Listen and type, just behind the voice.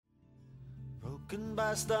Broken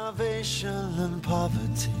by starvation and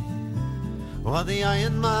poverty, while the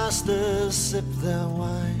iron masters sip their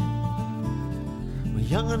wine, we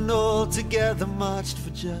young and old together marched for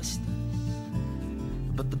justice,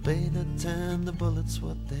 but the bayonet and the bullets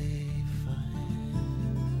what they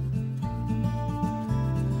find.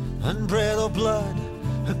 And bread or blood,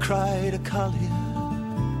 cried a collier,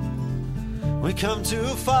 we come too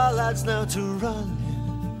far, lads, now to run.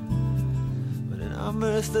 But in our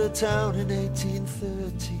Merthyr town in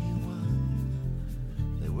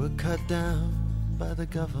 1831, they were cut down by the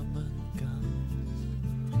government guns.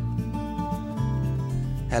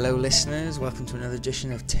 Hello listeners, welcome to another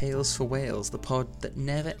edition of Tales for Wales, the pod that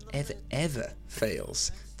never ever ever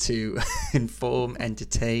fails to inform,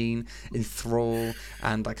 entertain, enthrall,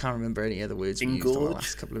 and I can't remember any other words we used on the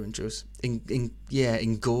last couple of intros.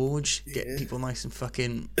 Engorge, get people nice and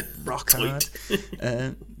fucking rock hard,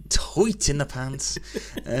 toit in the pants.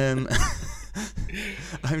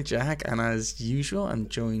 I'm Jack, and as usual, I'm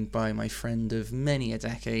joined by my friend of many a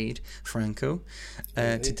decade, Franco.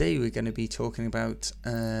 Today we're going to be talking about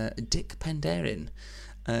Dick Penderyn.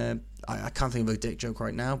 I can't think of a dick joke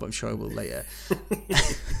right now, but I'm sure I will later.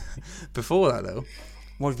 Before that, though,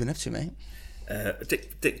 what have you been up to, mate?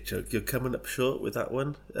 Dick joke. You're coming up short with that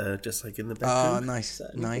one, just like in the Oh, bedroom.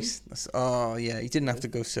 nice. Oh, yeah. You didn't have to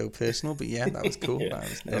go so personal, but yeah, that was cool. Yeah.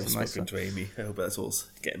 That was nice. To Amy. I hope that's all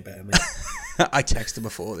getting better, mate. I texted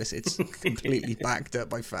before this. It's completely backed up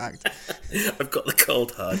by fact. I've got the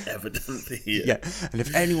cold hard evidently here. Yeah, and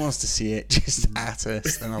if anyone wants to see it, just at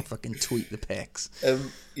us, then I'll fucking tweet the pics.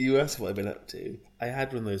 You asked what I've been up to. I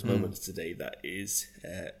had one of those moments today that is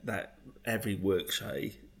that every work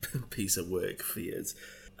shy piece of work fears.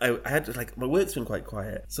 I had my work's been quite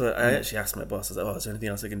quiet, so I actually asked my boss. I was like, "Oh, is there anything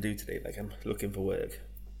else I can do today? Like, I'm looking for work."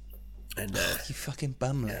 And you fucking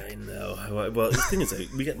bum. Yeah, I know. Well, the thing is,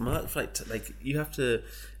 we get marked for you have to.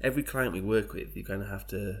 Every client we work with, you kind of have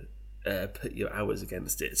to put your hours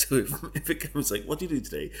against it. So if it comes like, "What do you do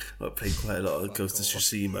today?" I played quite a lot of Ghost of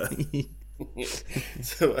Tsushima.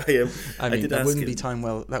 So I mean, did that ask wouldn't him. be time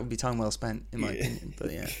well. That would be time well spent, in my opinion.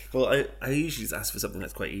 But yeah. Well, I usually just ask for something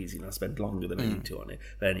that's quite easy, and I'll spend longer than I need to on it.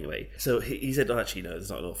 But anyway, so he said, "Oh, actually, no, there's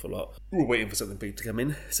not an awful lot. We're waiting for something big to come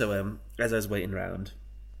in." So as I was waiting around,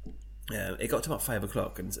 it got to about 5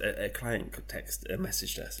 o'clock, and a client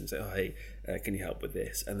messaged us and said, "Oh, hey, can you help with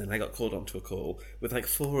this?" And then I got called onto a call with like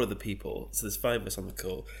 4 other people. So there's 5 of us on the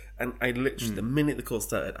call, and I literally the minute the call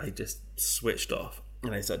started, I just switched off.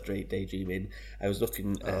 And I started daydreaming. I was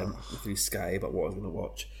looking through Sky about what I was going to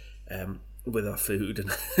watch with our food,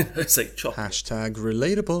 and it's like chocolate. Hashtag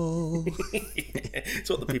relatable. It's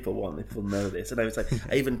what the people want. The people know this. And I was like,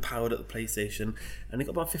 I even powered up the PlayStation, and it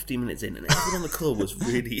got about 15 minutes in, and everyone on the call was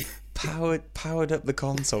really powered up the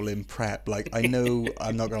console in prep. Like, I know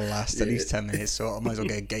I'm not going to last at least 10 minutes, so I might as well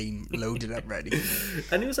get a game loaded up ready.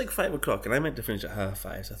 And it was like 5 o'clock, and I meant to finish at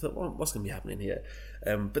 5:30. So I thought, well, what's going to be happening here?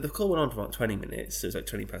 But the call went on for about 20 minutes, so it was like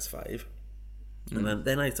 20 past 5. And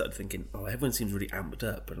then I started thinking, oh, everyone seems really amped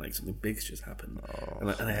up, and like something big's just happened. And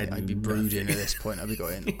I'd be brooding at this point. I'd be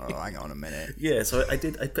going, oh, hang on a minute. Yeah, so I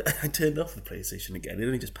turned off the PlayStation again. It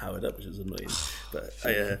only just powered up, which was annoying. But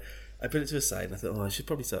I put it to a side, and I thought, oh, I should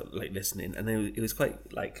probably start like listening. And then it was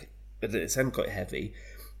quite like, it sounded quite heavy.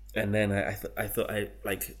 And then I thought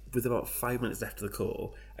with about 5 minutes left of the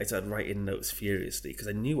call, I started writing notes furiously because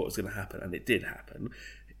I knew what was going to happen, and it did happen.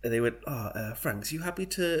 And they went, Frank, are you happy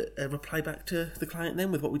to reply back to the client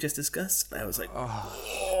then with what we just discussed? And I was like, what?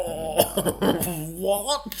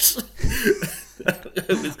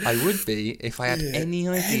 I would be if I had any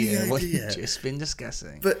idea what you'd just been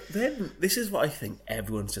discussing. But then, this is what I think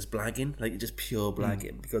everyone's just blagging, like just pure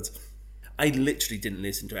blagging, because I literally didn't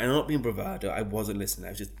listen to it. And I'm not being bravado, I wasn't listening. I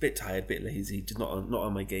was just a bit tired, a bit lazy, just not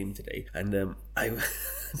on my game today. And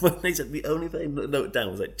when they said the only thing I noted down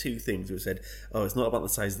was like 2 things. We said, "Oh, it's not about the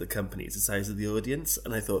size of the company; it's the size of the audience."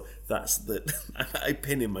 And I thought I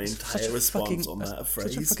pin in my entire response on that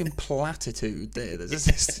phrase. Such a fucking platitude there. There's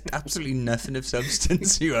just absolutely nothing of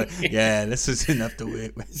substance. You're like, yeah, this is enough to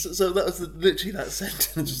work with. So that was literally that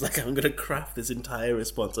sentence. Was like, I'm going to craft this entire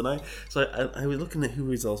response, and I was looking at who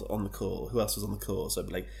was on the call, who else was on the call. So I'd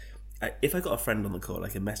be like, if I got a friend on the call, I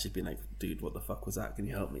can message being like, "Dude, what the fuck was that? Can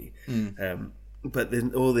you help me?" But then,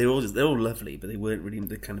 they're all lovely, but they weren't really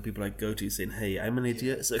the kind of people I'd go to saying, "Hey, I'm an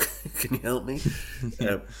idiot, so can you help me?"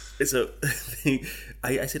 So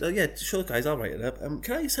I said, "Oh yeah, sure, guys, I'll write it up.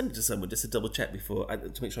 Can I send it to someone just to double check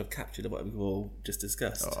to make sure I've captured what we've all just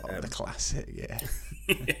discussed?" The classic, yeah.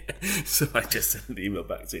 So I just sent an email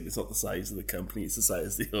back saying it's not the size of the company, it's the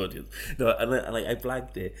size of the audience. No, and I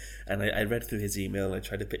blagged it, and I read through his email, and I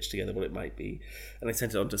tried to pitch together what it might be, and I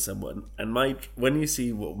sent it on to someone. And when you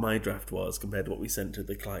see what my draft was compared to what we sent to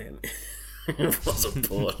the client, it was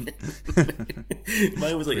appalling.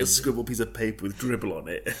 Mine was like a scribbled piece of paper with dribble on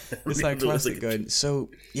it. It's like classic going, so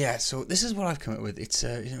this is what I've come up with. It's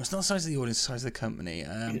it's not the size of the audience, it's the size of the company,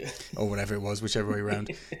 or whatever it was, whichever way around.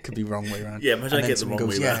 Could be wrong way around. Yeah, imagine I get the wrong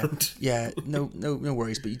way around. Yeah, no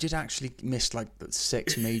worries, but you did actually miss like the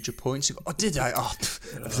 6 major points. You go, oh, did I? Oh,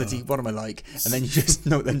 bloody, what am I like? And then you just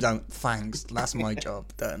note them down. Thanks, that's my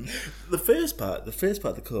job done. The first part of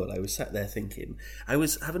the call, I was sat there thinking, I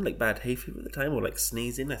was having like bad hay fever at the time, or like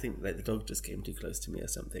sneezing. I think like the dog just came too close to me or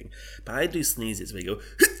something. But I do sneezes where you go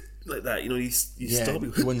like that, you stop.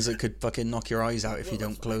 The ones that could fucking knock your eyes out if you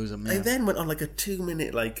don't close them. Yeah. I then went on like a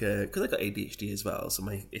 2-minute because I got ADHD as well, so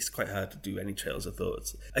it's quite hard to do any trails of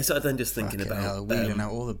thoughts. I started then just thinking about wheeling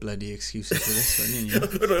out all the bloody excuses for this one, you know.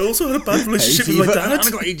 And I also had a bad relationship with my dad. And I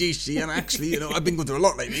got ADHD, and actually, I've been going through a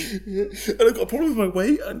lot lately. And I got a problem with my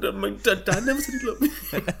weight, and my dad never said he loved me.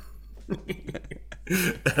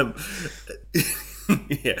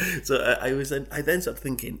 So I then started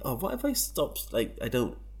thinking, what if I stopped,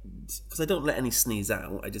 because I don't let any sneeze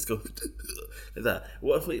out, I just go like that.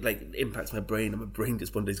 What if it impacts my brain, and my brain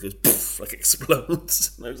just one day goes poof,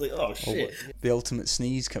 explodes? And I was like, oh shit. The ultimate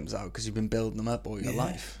sneeze comes out because you've been building them up all your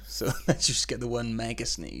life. So let's just get the one mega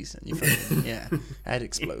sneeze, and you fucking head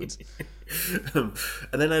explodes. And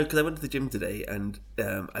then because I went to the gym today, and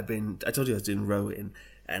I told you I was doing rowing.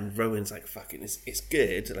 And rowing's like fucking, it's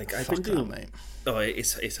good. I've been doing, mate. Oh,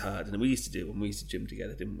 it's hard, and we used to do it when we used to gym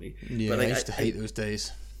together, didn't we? Yeah, but I used to hate those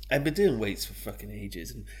days. I've been doing weights for fucking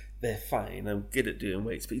ages, and they're fine. I'm good at doing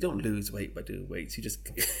weights, but you don't lose weight by doing weights. You just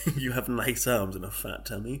you have nice arms and a fat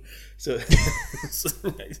tummy. So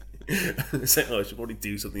I said, I should probably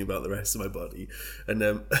do something about the rest of my body. And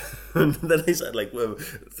then I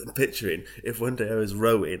started picturing if one day I was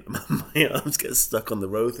rowing, my arms get stuck on the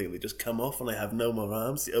row thing, they just come off, and I have no more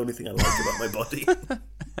arms. The only thing I like about my body.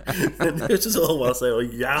 And it's just all whilst I was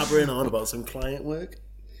yabbering on about some client work.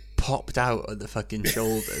 Popped out of the fucking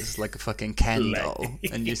shoulders like a fucking Ken doll,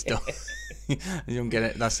 and you don't get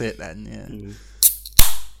it. That's it then.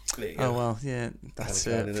 Yeah. Oh well, yeah. That's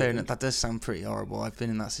fair enough. That does sound pretty horrible. I've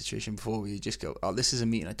been in that situation before where you just go, "Oh, this is a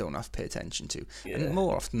meeting I don't have to pay attention to." Yeah. And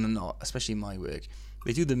more often than not, especially in my work,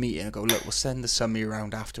 they do the meeting. I go, "Look, we'll send the summary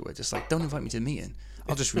around afterwards." It's like, don't invite me to the meeting.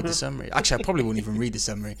 I'll just read the summary. Actually, I probably won't even read the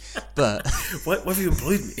summary. But why have you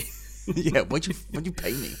employed me? Yeah, why'd you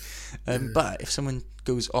pay me? But if someone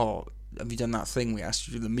goes, "Oh, have you done that thing we asked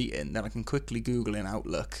you to do the meeting?" then I can quickly Google in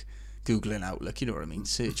Outlook, you know what I mean,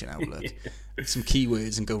 search in Outlook, some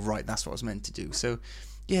keywords, and go, right, that's what I was meant to do. So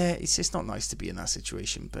yeah, it's not nice to be in that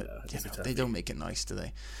situation, but they don't make it nice, do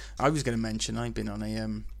they? I was going to mention I've been on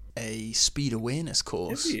a speed awareness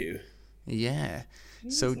course. Have you? Yeah.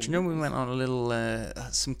 So do you know we went on a little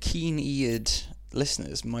some keen-eared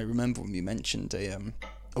listeners might remember when we mentioned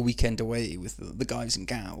a weekend away with the guys and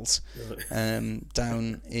gals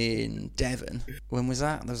down in Devon. When was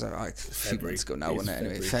that? That was like a few months ago now, wasn't it?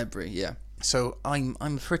 Anyway, February, yeah. So I'm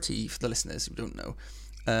for the listeners who don't know,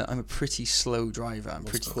 I'm a pretty slow driver. I'm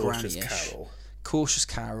pretty granny-ish. Cautious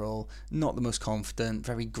Carol, not the most confident,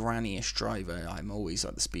 very granny-ish driver. I'm always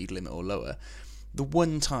at the speed limit or lower. The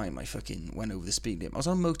one time I fucking went over the speed limit, I was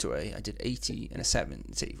on a motorway, I did 80 and a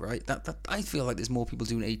 70, right? That I feel like there's more people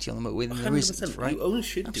doing 80 on the motorway than there isn't, right? You only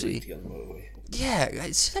should do 80 on the motorway.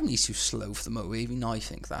 Yeah, 70 is too slow for the motorway, even I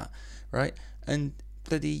think that, right? And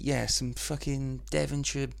some fucking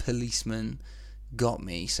Devonshire policeman got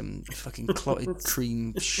me, some fucking clotted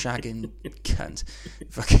cream shagging cunt,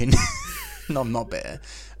 fucking, no, I'm not bitter,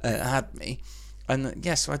 had me. And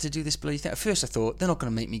so I had to do this bloody thing. At first I thought, they're not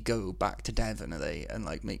going to make me go back to Devon, are they? And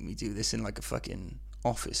make me do this in a fucking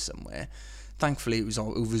office somewhere. Thankfully it was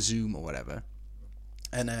all over Zoom or whatever.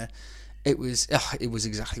 And it was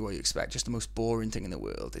exactly what you expect. Just the most boring thing in the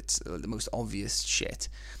world. It's the most obvious shit.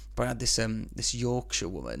 But I had this Yorkshire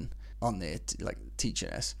woman on there teaching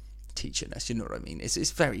us, you know what I mean?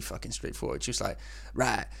 It's very fucking straightforward. She was like,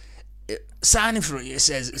 right, sign in front of you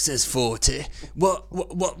says 40.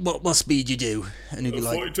 What speed you do? And he'd be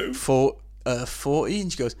like 42. 40,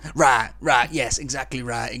 and she goes, right, yes, exactly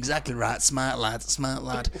right, smart lad,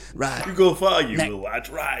 right. You go far, you little lad,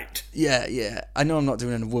 right. Yeah, I know I'm not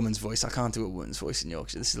doing a woman's voice, I can't do a woman's voice in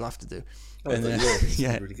Yorkshire, this is I'll have to do. And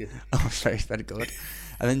yeah, really good. Oh, very, very good.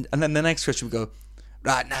 And then the next question would go,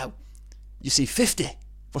 right, now, you see 50,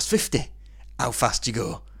 what's 50? How fast you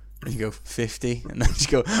go? And you go, 50, and then you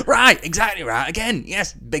go, right, exactly right, again,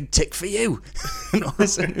 yes, big tick for you. And all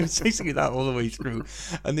this, and it was basically that all the way through.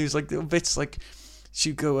 And there was like little bits like,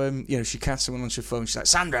 she'd go, she'd catch someone on her phone, she's like,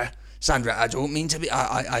 Sandra, I don't mean to be,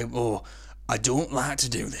 I don't like to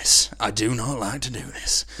do this. I do not like to do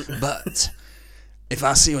this. But if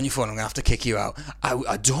I see you on your phone, I'm going to have to kick you out.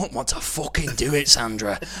 I don't want to fucking do it,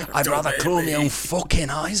 Sandra. I'd rather claw my own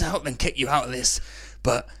fucking eyes out than kick you out of this.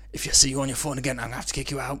 But if you see you on your phone again, I'm going to have to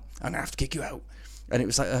kick you out. And it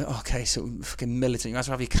was like, okay, so fucking militant. You have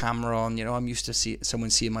to have your camera on. You know, I'm used to someone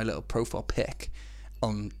seeing my little profile pic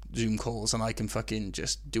on Zoom calls, and I can fucking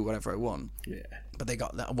just do whatever I want. Yeah. But they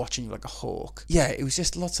got that watching you like a hawk. Yeah, it was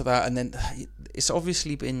just lots of that. And then it's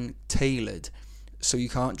obviously been tailored so you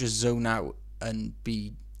can't just zone out and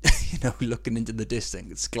be, looking into the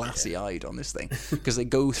distance. It's glassy-eyed on this thing. Because they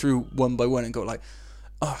go through one by one and go like,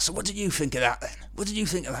 oh, so what did you think of that then? What did you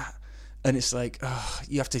think of that? And it's like, oh,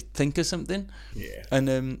 you have to think of something. Yeah.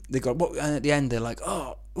 And they go, what? And at the end, they're like,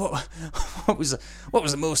 oh, what was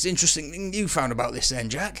the most interesting thing you found about this then,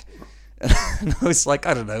 Jack? And I was like,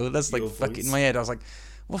 I don't know. That's like fucking in my head. I was like,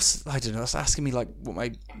 I don't know. It's asking me like what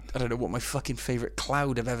my fucking favourite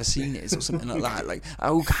cloud I've ever seen is or something like that. Like,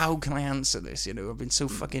 how can I answer this? I've been so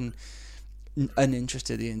fucking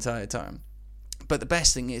uninterested the entire time. But the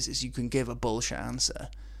best thing is you can give a bullshit answer,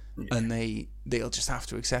 and they'll just have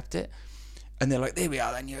to accept it. And they're like, there we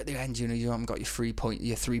are. Then you're at the end. You haven't got your 3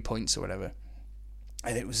 points or whatever.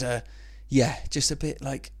 And it was just a bit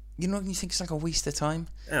like, when you think it's like a waste of time.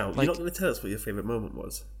 Oh, like, you're not going to tell us what your favourite moment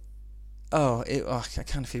was. I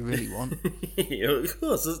kind of if you really want. Of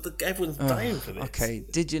course, everyone's dying for this. Okay,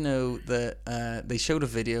 did you know that they showed a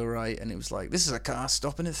video, right, and it was like, this is a car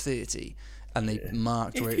stopping at 30, and they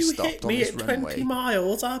marked where it stopped on this runway. If you hit me at 20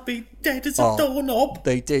 miles, I'd be dead as a doorknob.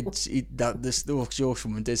 They did, the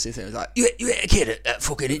Yorkshireman did say things like, you hit a kid at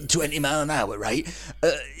fucking 20 mile an hour, right?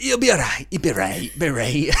 You'll be alright, be right.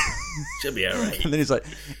 She'll be alright. And then he's like,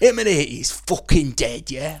 him at 80, he's fucking dead,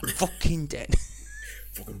 yeah? Fucking dead.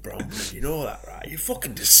 Fucking brown, you know that, right? You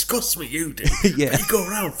fucking disgust me, you do. Yeah. You go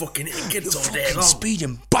around fucking hitting kids all day long.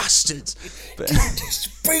 Speeding bastards.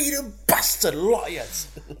 Speeding bastard liars.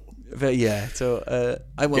 But yeah, so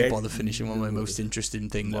I won't bother finishing what my most interesting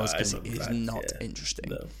thing was, because it is not interesting.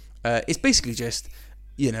 No. It's basically just,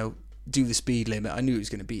 do the speed limit. I knew it was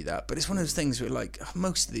going to be that, but it's one of those things where, like,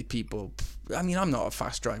 most of the people, I mean, I'm not a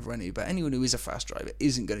fast driver anyway, but anyone who is a fast driver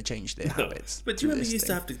isn't going to change their habits. But do you remember you used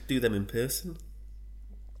to have to do them in person?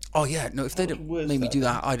 Oh yeah, no. If they'd made me do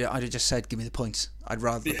that, I'd have just said, "Give me the points." I'd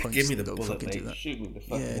rather the points. Give me the than go bullet, fucking mate. do that. Shoot me the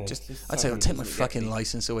fucking head. I'd say, I'll take my fucking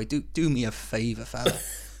license away. Do me a favour, fella.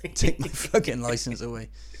 Take my fucking license away.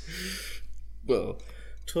 Well,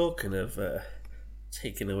 talking of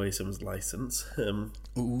taking away someone's license,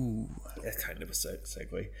 ooh, kind of a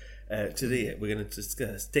segue. Today we're going to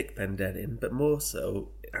discuss Dick Penderyn, but more so,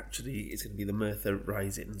 actually, it's going to be the Merthyr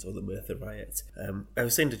Risings or the Merthyr Riots. I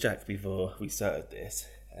was saying to Jack before we started this.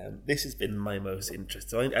 This has been my most interest.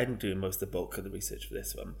 So I'm doing most of the bulk of the research for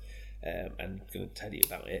this one, and I'm going to tell you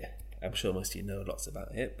about it. I'm sure most of you know lots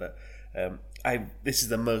about it, but this is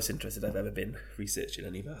the most interested I've ever been researching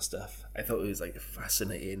any of our stuff. I thought it was like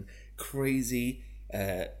fascinating, crazy,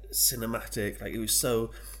 cinematic. Like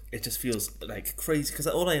it just feels like crazy, because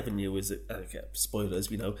all I ever knew was spoilers.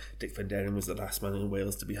 Dick Penderyn was the last man in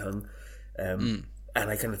Wales to be hung, and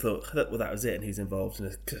I kind of thought, well, that was it, and he's involved in a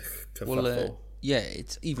kerfuffle. Yeah,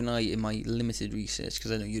 it's even in my limited research,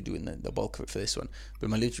 because I know you're doing the bulk of it for this one, but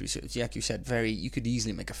my limited research, like you said, you could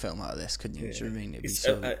easily make a film out of this, couldn't you? Yeah. Do you know what I mean? It'd be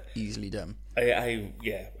so easily done. I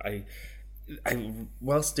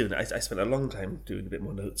whilst doing it, I spent a long time doing a bit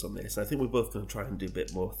more notes on this, and I think we're both going to try and do a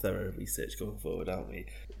bit more thorough research going forward, aren't we?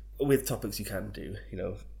 With topics you can do,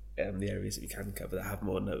 the areas that you can cover that have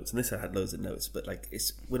more notes, and this I had loads of notes, but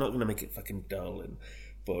we're not going to make it fucking dull and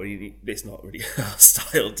boring. It's not really our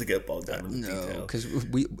style to get bogged down in the detail. No, because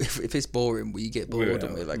if it's boring, we get bored,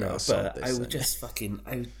 and we're like, I don't know, I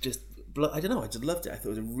just loved it. I thought it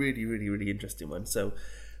was a really, really, really interesting one. So,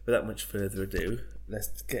 without much further ado,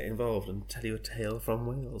 let's get involved and tell you a tale from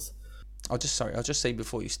Wales. I'll just say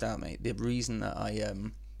before you start, mate, the reason that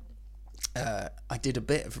I did a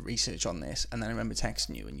bit of research on this, and then I remember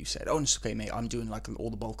texting you, and you said, "Oh, it's okay, mate. I'm doing like all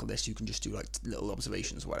the bulk of this. You can just do like little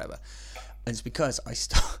observations, or whatever." And it's because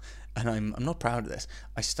and I'm not proud of this.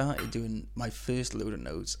 I started doing my first load of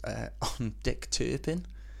notes on Dick Turpin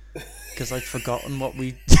because I'd forgotten what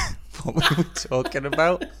we were talking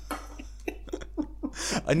about.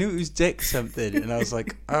 I knew it was Dick something, and I was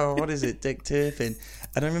like, "Oh, what is it, Dick Turpin?"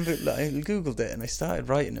 And I remember I googled it, and I started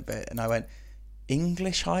writing a bit, and I went,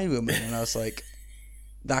 "English highwayman," and I was like,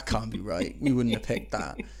 that can't be right. We wouldn't have picked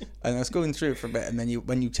that. And I was going through it for a bit, and then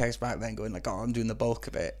when you text back then going like, "Oh, I'm doing the bulk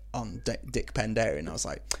of it on Dick Penderyn," I was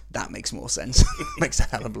like, that makes more sense. Makes a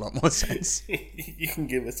hell of a lot more sense. You can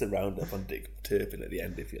give us a roundup on Dick Turpin at the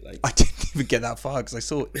end if you like. I didn't even get that far because I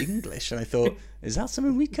saw English and I thought, is that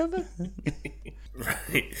something we cover?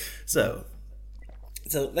 Right. So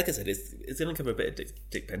like I said, it's going to cover a bit of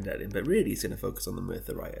Dick Penderyn, but really it's going to focus on the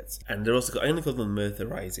Merthyr riots. And they're also I only call them Merthyr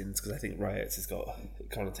Risings because I think riots has got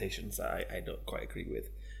connotations that I don't quite agree with.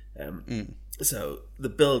 So the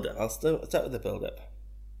build-up, I'll start with the build-up.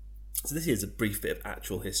 So this here's a brief bit of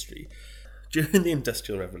actual history. During the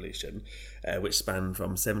Industrial Revolution, which spanned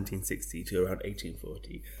from 1760 to around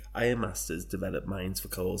 1840, iron masters developed mines for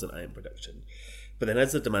coals and iron production. But then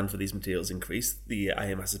as the demand for these materials increased, the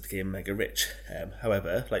iron masters became mega rich.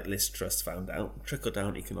 However, like Liz Truss found out,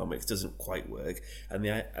 trickle-down economics doesn't quite work, and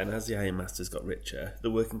as the iron masters got richer,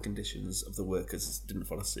 the working conditions of the workers didn't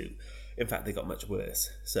follow suit. In fact, they got much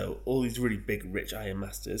worse. So all these really big, rich iron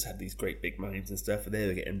masters had these great big mines and stuff, and they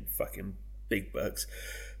were getting fucking big bucks.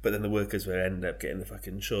 But then the workers would end up getting the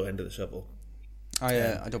fucking short end of the shovel.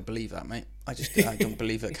 I don't believe that, mate. I don't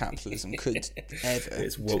believe that capitalism could ever.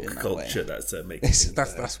 It's woke culture that's making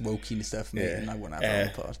that's woking stuff, mate, and I won't have that on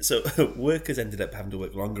the pod. So workers ended up having to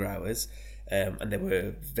work longer hours, and there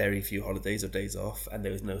were very few holidays or days off, and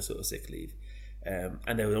there was no sort of sick leave.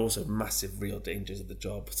 And there were also massive real dangers of the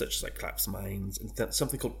job, such as like collapsed mines and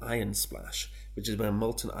something called iron splash, which is when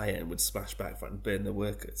molten iron would splash back and burn the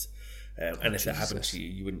workers. And if that happened to you,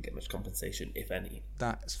 you wouldn't get much compensation, if any.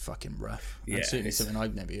 That's fucking rough. Yeah, that's certainly something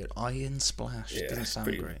I've never heard. Iron splash doesn't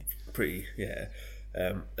sound great. Pretty, yeah.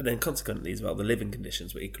 And then consequently as well, the living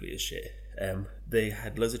conditions were equally as shit. They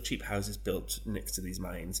had loads of cheap houses built next to these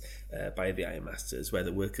mines by the iron masters, where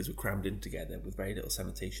the workers were crammed in together with very little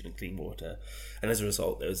sanitation and clean water. And as a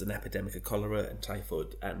result, there was an epidemic of cholera and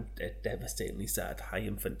typhoid and a devastatingly sad high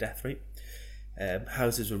infant death rate.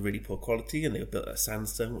 Houses were really poor quality, and they were built out of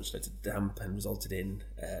sandstone, which led to damp and resulted in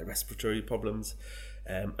respiratory problems.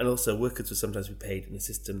 And also, workers would sometimes be paid in a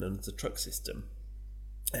system known as the truck system.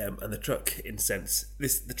 And the truck, in this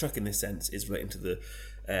sense, is relating to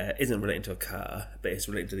isn't relating to a car, but it's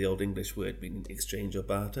relating to the Old English word meaning exchange or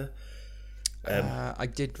barter. I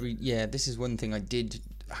did read. Yeah, this is one thing I did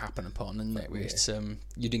happen upon, and it's you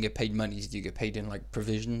didn't get paid money, you get paid in like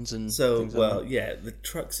provisions and things like that. The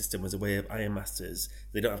truck system was a way of iron masters.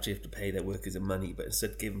 They don't actually have to pay their workers in money, but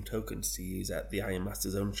instead give them tokens to use at the iron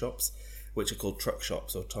masters' own shops, which are called truck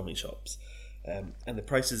shops or Tommy shops. And the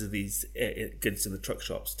prices of these goods in the truck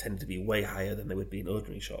shops tend to be way higher than they would be in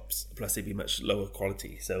ordinary shops. Plus, they'd be much lower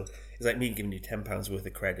quality. So it's like me giving you £10 worth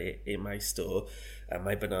of credit in my store, and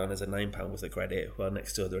my bananas are £9 worth of credit. Well,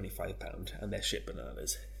 next door they're only £5, and they're shit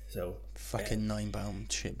bananas. So fucking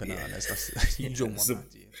 £9 shit bananas. That's you don't want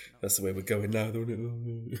that, do you? That's the way we're going now,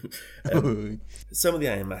 don't it? Some of the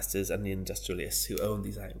iron masters and the industrialists who owned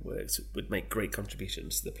these ironworks would make great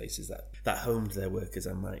contributions to the places that homed their workers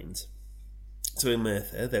and mines. So in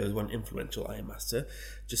Merthyr, there was one influential ironmaster,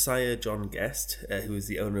 Josiah John Guest, who was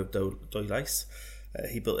the owner of Doylais.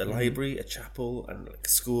 He built a library, a chapel, and like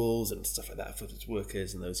schools and stuff like that for his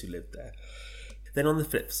workers and those who lived there. Then on the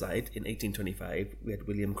flip side, in 1825, we had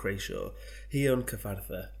William Crashaw. He owned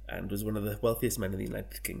Cyfarthfa and was one of the wealthiest men in the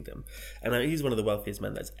United Kingdom. And he's one of the wealthiest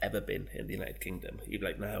men that's ever been in the United Kingdom, even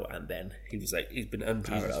like now and then. He's been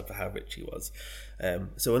unparalleled for how rich he was.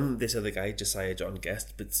 So when this other guy, Josiah John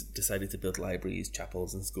Guest, decided to build libraries,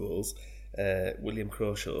 chapels and schools, William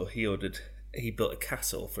Crashaw, he built a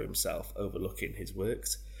castle for himself overlooking his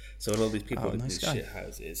works. So when all these people lived in these shit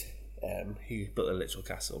houses, he built a literal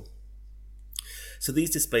castle. So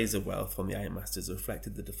these displays of wealth from the ironmasters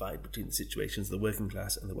reflected the divide between the situations of the working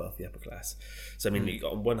class and the wealthy upper class. So I mean, you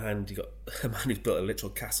got on one hand, you got a man who's built a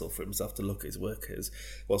literal castle for himself to look at his workers,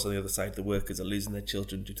 whilst on the other side, the workers are losing their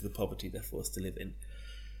children due to the poverty they're forced to live in.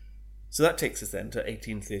 So that takes us then to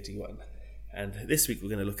 1831. And this week we're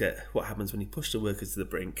going to look at what happens when you push the workers to the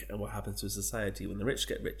brink and what happens to a society when the rich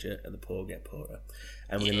get richer and the poor get poorer.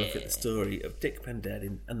 And we're going to look at the story of Dick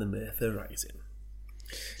Penderyn and the Merthyr Rising.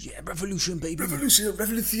 Yeah, revolution, baby. Revolution.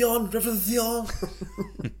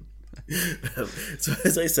 So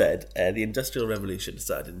as I said, the Industrial Revolution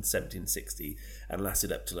started in 1760 and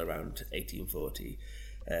lasted up till around 1840.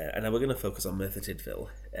 And now we're going to focus on Merthyr Tydfil,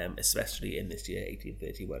 especially in this year,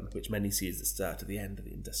 1831, which many see as the start of the end of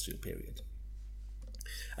the industrial period.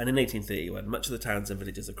 And in 1831, much of the towns and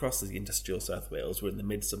villages across the industrial South Wales were in the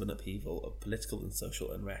midst of an upheaval of political and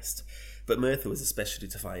social unrest. But Merthyr was especially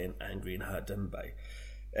defiant, angry and hard done by.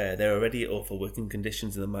 There are already awful working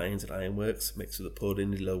conditions in the mines and ironworks, mixed with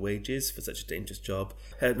appallingly low wages for such a dangerous job.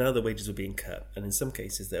 Now the wages were being cut, and in some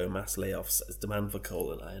cases there were mass layoffs as demand for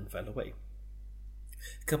coal and iron fell away.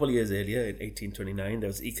 A couple of years earlier, in 1829, there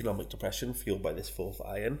was economic depression fueled by this fall for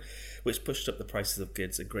iron, which pushed up the prices of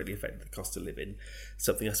goods and greatly affected the cost of living,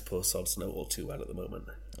 something us poor sods know all too well at the moment.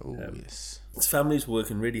 Oh, yes. Its families were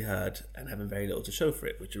working really hard and having very little to show for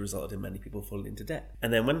it, which resulted in many people falling into debt.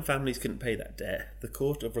 And then when families couldn't pay that debt, the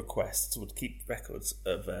Court of Requests would keep records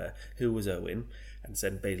of who was owing and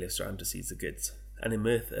send bailiffs around to seize the goods. And in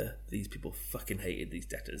Merthyr, these people fucking hated these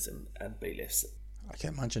debtors and bailiffs. I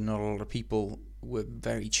can imagine not a lot of people were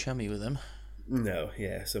very chummy with them. No,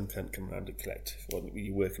 yeah, some can't come around and collect. Well,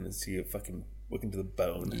 you're working and see you're fucking working to the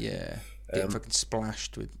bone. Yeah, get fucking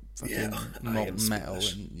splashed with fucking molten metal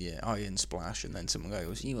and iron splash, and then someone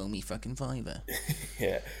goes, "You owe me fucking £5."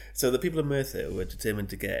 Yeah, so the people of Merthyr were determined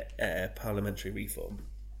to get parliamentary reform.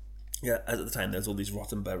 Yeah, as at the time there was all these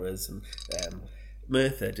rotten boroughs, and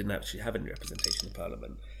Merthyr didn't actually have any representation in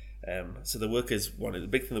Parliament. So the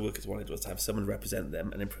big thing the workers wanted was to have someone represent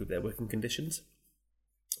them and improve their working conditions.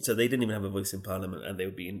 So they didn't even have a voice in Parliament, and they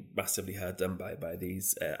were being massively hard done by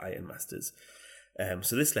these iron masters.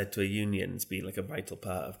 So this led to a unions being like a vital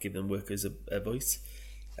part of giving workers a voice.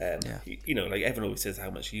 You know, like everyone always says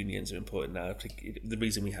how much unions are important now. The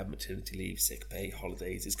reason we have maternity leave, sick pay,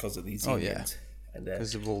 holidays is because of these unions.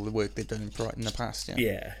 Because of all the work they've done in the past,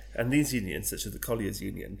 Yeah, and these unions, such as the Colliers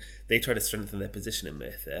Union, they try to strengthen their position in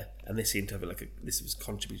Merthyr, and they seem to have this was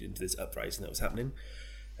contributing to this uprising that was happening.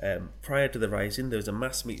 Prior to the rising, there was a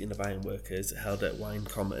mass meeting of iron workers held at Wine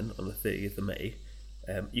Common on the 30th of May.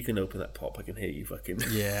 You can open that pop, I can hear you fucking...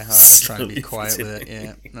 Yeah, I'm trying to be quiet with it,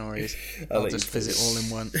 yeah, no worries. I'll just visit all in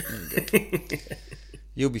one. There you go.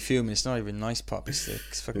 You'll be fuming, it's not even nice pop,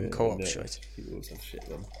 it's fucking co-op shit. You always have shit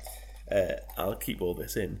then. I'll keep all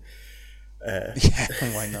this in. Yeah,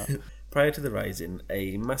 why not? Prior to the rising,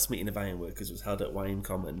 a mass meeting of ironworkers was held at Wine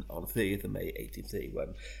Common on 30th of May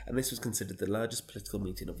 1831, and this was considered the largest political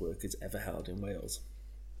meeting of workers ever held in Wales.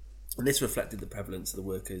 And this reflected the prevalence of the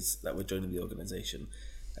workers that were joining the organisation.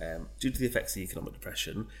 Due to the effects of the economic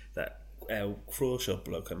depression, that Crawshaw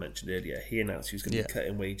bloke I mentioned earlier, he announced he was going to be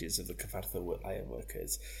cutting wages of the Cyfarthfa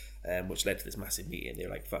ironworkers, which led to this massive meeting. They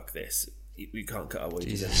were like, fuck this. We can't cut our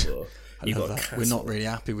wages anymore. We're not really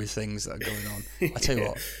happy with things that are going on. I tell you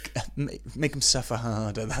what, make them suffer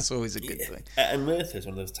harder. That's always a good thing. And Merthyr is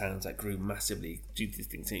one of those towns that grew massively due to these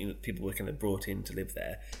things. You know, people were kind of brought in to live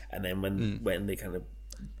there, and then when they kind of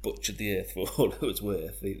butchered the earth for all it was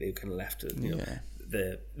worth, they kind of left it. You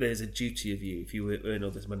know, there's a duty of you. If you earn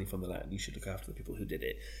all this money from the land, you should look after the people who did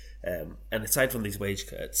it. And aside from these wage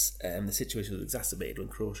cuts, the situation was exacerbated when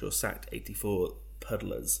Crawshaw sacked 84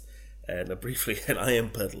 puddlers. Now, briefly, an iron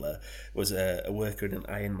puddler was a worker in an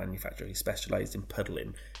iron manufacturer who specialised in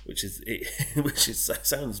puddling, which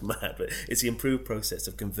sounds mad, but it's the improved process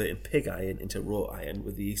of converting pig iron into raw iron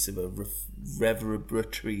with the use of a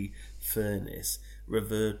reverberatory furnace. But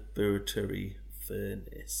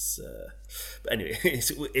anyway,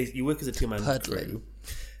 you work as a two-man crew.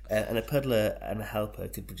 And a puddler and a helper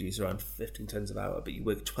could produce around 15 tons an hour, but you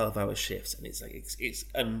work 12-hour shifts, and it's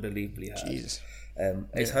unbelievably hard. Jesus.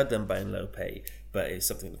 It's hard done by in low pay, but it's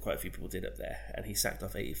something that quite a few people did up there, and he sacked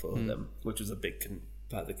off 84 of them, which was a big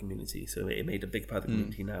part of the community. So it made a big part of the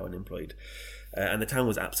community now unemployed, and the town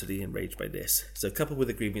was absolutely enraged by this. So coupled with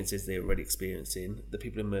the grievances they were already experiencing, the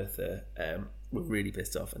people in Merthyr were really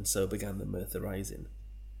pissed off, and so began the Merthyr Rising.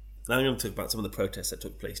 Now I'm going to talk about some of the protests that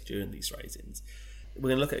took place during these risings. We're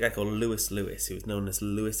going to look at a guy called Lewis, who was known as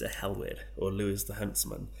Lewis a Helwyr, or Lewis the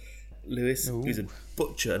Huntsman. Lewis, who's a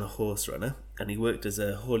butcher and a horse runner, and he worked as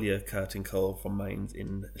a haulier carting coal from mines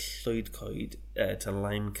in Llwydcoed to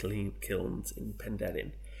lime kilns in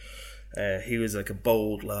Penderyn. He was like a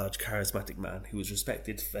bold, large, charismatic man who was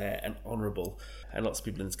respected, fair and honourable, and lots of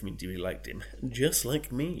people in this community really liked him, just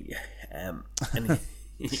like me. And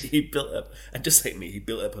he built up, and just like me, he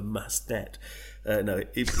built up a mass debt.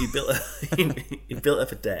 He built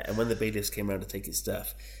up a debt, and when the bailiffs came around to take his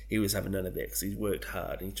stuff, he was having none of it because he worked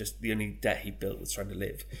hard, and the only debt he built was trying to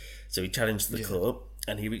live. So he challenged the court,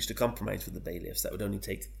 and he reached a compromise with the bailiffs so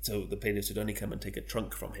the bailiffs would only come and take a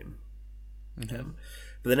trunk from him.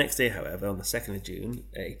 But the next day, however, on the 2nd of June,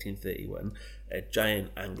 1831, a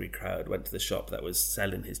giant angry crowd went to the shop that was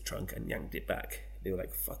selling his trunk and yanked it back. They were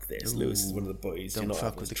like, fuck this, Lewis is one of the boys. Don't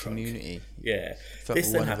fuck with the community. Yeah. Fuck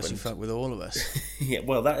with one of us, you fuck with all of us. Yeah,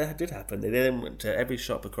 well, that did happen. They then went to every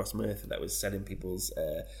shop across Merthyr that was selling people's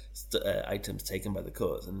items taken by the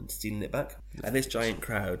courts and stealing it back. And this giant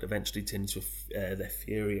crowd eventually turned to their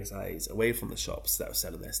furious eyes away from the shops that were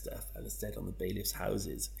selling their stuff and instead on the bailiffs'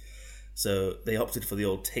 houses. So they opted for the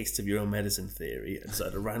old taste of your own medicine theory and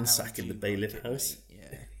started ransacking the bailiff house.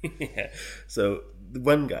 Yeah. Yeah. So the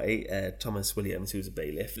one guy, Thomas Williams, who was a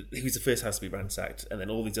bailiff, he was the first house to be ransacked, and then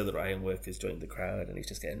all these other iron workers joined the crowd, and he's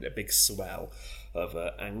just getting a big swell of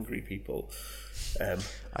angry people.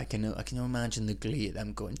 I can imagine the glee at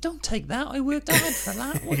them going, "Don't take that! I worked hard for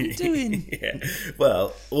that. What are you doing?" Yeah.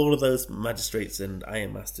 Well, all of those magistrates and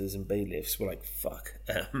ironmasters and bailiffs were like, "Fuck."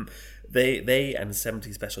 They and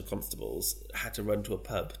 70 special constables had to run to a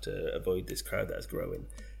pub to avoid this crowd that was growing,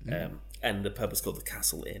 and the pub was called the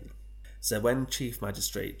Castle Inn. So when Chief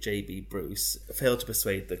Magistrate J.B. Bruce failed to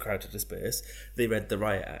persuade the crowd to disperse, they read the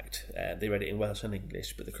Riot Act. They read it in Welsh and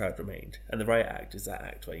English, but the crowd remained. And the Riot Act is that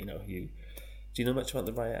act where, do you know much about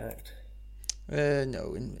the Riot Act?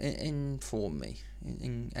 No, inform me,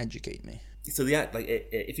 educate me. So the act,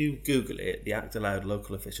 if you Google it, the act allowed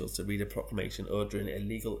local officials to read a proclamation ordering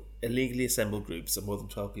illegally assembled groups of more than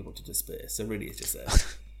 12 people to disperse. So really, it's just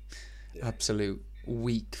absolute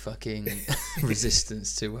weak fucking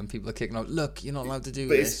resistance to when people are kicking out. Look, you're not allowed to do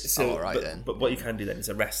this. Then. But what you can do then is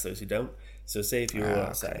arrest those who don't. So say if you're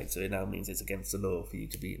outside, so it now means it's against the law for you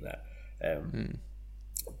to be in that.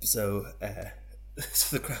 So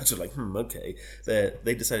the crowds were like, okay.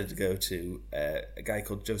 They decided to go to a guy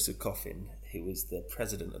called Joseph Coffin, who was the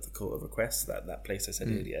president of the Court of Requests, that place I said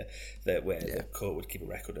earlier, where the court would keep a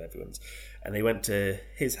record of everyone's. And they went to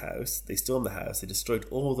his house, they stormed the house, they destroyed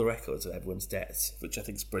all the records of everyone's debts, which I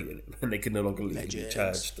think is brilliant. And they could no longer legally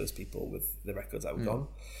charge those people with the records that were gone.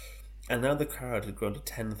 And now the crowd had grown to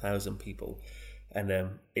 10,000 people. And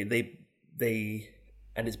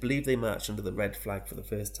it's believed they marched under the red flag for the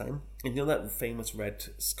first time. And you know that famous red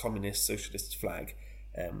communist socialist flag?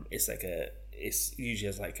 It's usually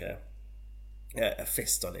has like a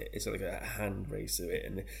fist on it. It's like a hand raised to it,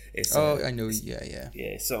 and it's. I know.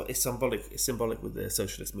 Yeah. So it's symbolic. It's symbolic with the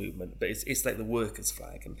socialist movement, but it's like the workers'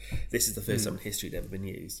 flag, and this is the first time in history it had ever been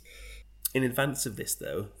used. In advance of this,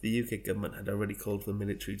 though, the UK government had already called for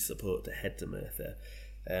military support to head to Merthyr.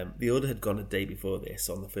 The order had gone a day before this,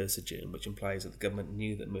 on the 1st of June, which implies that the government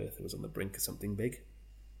knew that Merthyr was on the brink of something big.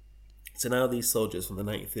 So now these soldiers from the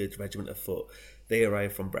 93rd Regiment of Foot, they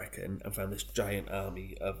arrived from Brecon and found this giant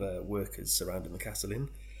army of workers surrounding the Castle Inn.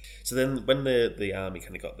 So then when the army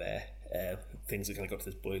kind of got there, things had kind of got to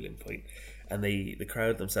this boiling point, and the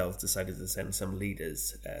crowd themselves decided to send some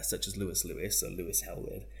leaders, such as Lewis or Lewis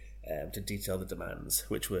Helwood, to detail the demands,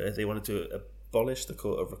 which were they wanted to abolish the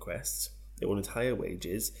Court of Requests, they wanted higher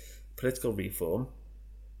wages, political reform,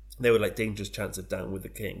 they were like dangerous chance of down with the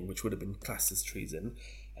king, which would have been classed as treason.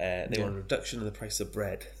 They wanted a reduction in the price of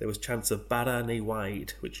bread. There was chance of bara neu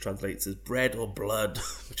waed, which translates as bread or blood.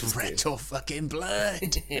 Which is bread or fucking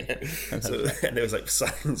blood. And there was like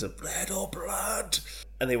signs of bread or blood.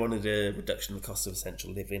 And they wanted a reduction in the cost of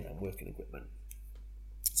essential living and working equipment.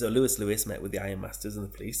 So Lewis met with the ironmasters and the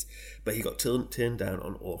police, but he got turned down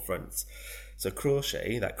on all fronts. So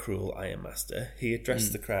Crawshay, that cruel ironmaster, he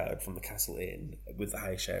addressed the crowd from the Castle Inn with the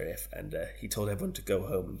High Sheriff, and he told everyone to go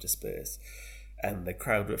home and disperse. And the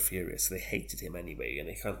crowd were furious. They hated him anyway, and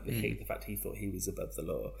they hated the fact he thought he was above the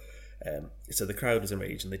law. So the crowd was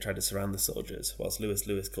enraged, and they tried to surround the soldiers, whilst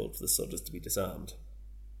Lewis called for the soldiers to be disarmed.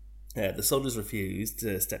 The soldiers refused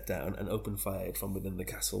to step down and opened fire from within the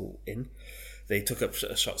Castle Inn. They took up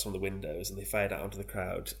shots from the windows, and they fired out onto the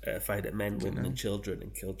crowd, fired at men, women and children,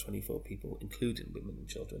 and killed 24 people, including women and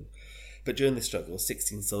children. But during the struggle,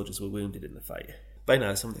 16 soldiers were wounded in the fight. By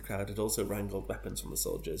now, some of the crowd had also wrangled weapons from the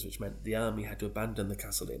soldiers, which meant the army had to abandon the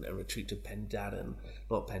Castle Inn and retreat to Penderyn.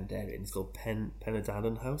 Not Penderyn, it's called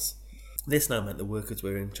Penderyn House. This now meant the workers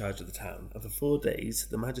were in charge of the town, and for 4 days,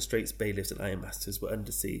 the magistrates, bailiffs and ironmasters were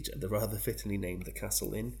under siege at the rather fittingly named the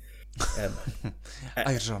Castle Inn.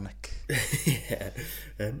 Ironic.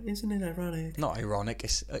 Isn't it ironic? Not ironic.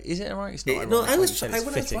 Is it ironic? It's not ironic. No, when I was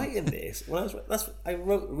writing this, I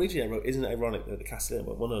wrote, isn't it ironic that the Castle Inn?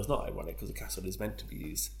 Well, no, it's not ironic because the castle is meant to be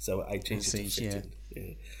used. So I changed it to fitting.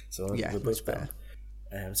 Yeah. So we're both better.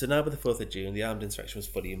 So now by the 4th of June, the armed insurrection was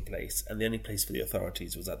fully in place, and the only place for the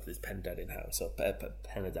authorities was at this Penderyn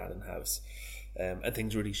House, and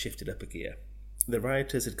things really shifted up a gear. The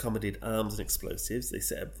rioters had commandeered arms and explosives, they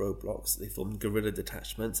set up roadblocks, they formed guerrilla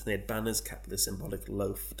detachments, and they had banners capped with a symbolic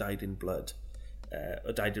loaf dyed in blood,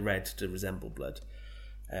 or dyed in red to resemble blood.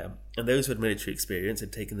 And those who had military experience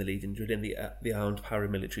had taken the lead in drilling the armed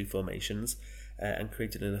paramilitary formations and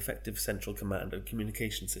created an effective central command and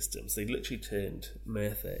communication systems. They literally turned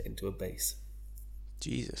Merthyr into a base.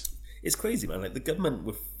 Jesus. It's crazy, man. Like, the government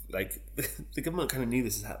were... the government kind of knew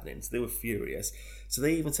this was happening, so they were furious. So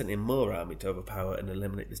they even sent in more army to overpower and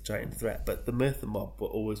eliminate this giant threat. But the Merthyr mob were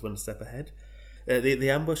always one step ahead. They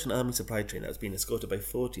ambushed an army supply train that was being escorted by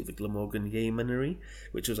 40 of the Glamorgan Yeomanry,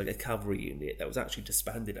 which was like a cavalry unit that was actually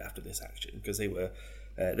disbanded after this action because they were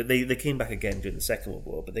they came back again during the Second World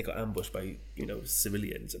War, but they got ambushed by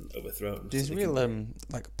civilians and overthrown. There's so real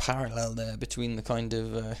like parallel there between the kind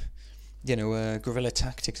of guerrilla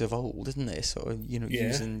tactics of old, isn't there? Sort of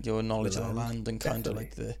using your knowledge of the land and kind of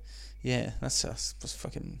like that's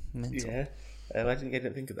fucking mental. Yeah. I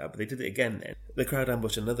didn't think of that, but they did it again then. The crowd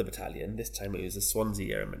ambushed another battalion. This time it was the Swansea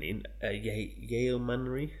Yeomanry.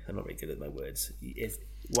 Yeomanry? I'm not very good at my words.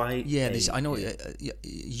 I know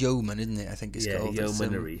yeoman, isn't it? I think it's called.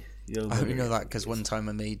 Yeomanry. I only know that because one time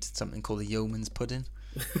I made something called a yeoman's pudding.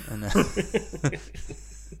 And,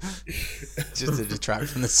 just to detract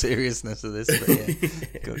from the seriousness of this, but yeah.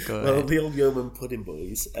 Go Well, ahead. the old yeoman pudding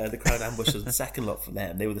boys, the crowd ambushed was the second lot from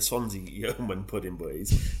them. They were the Swansea yeoman pudding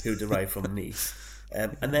boys, who derived from Nice.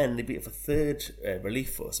 And then they beat up a third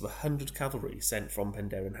relief force of 100 cavalry sent from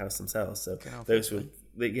Penderyn House themselves. So those were,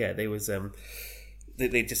 they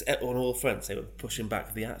just on all fronts they were pushing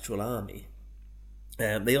back the actual army.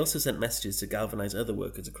 They also sent messages to galvanise other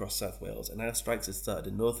workers across South Wales, and now strikes had started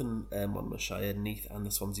in northern Monmouthshire, Neath and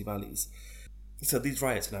the Swansea Valleys. So these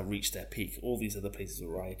riots had now reached their peak. All these other places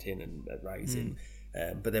were rioting and rising,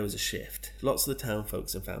 but there was a shift. Lots of the town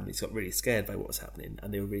folks and families got really scared by what was happening,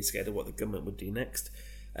 and they were really scared of what the government would do next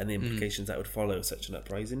and the implications that would follow such an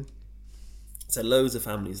uprising. So loads of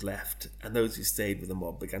families left, and those who stayed with the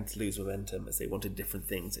mob began to lose momentum as they wanted different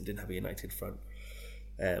things and didn't have a united front.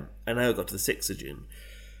 And now it got to the 6th of June,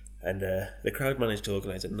 and the crowd managed to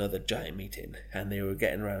organise another giant meeting, and they were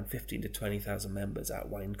getting around 15 to 20,000 members at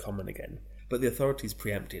Wine Common again. But the authorities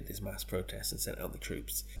preempted this mass protest and sent out the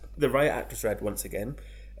troops. The Riot Act was read once again,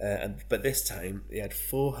 but this time they had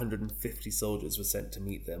 450 soldiers were sent to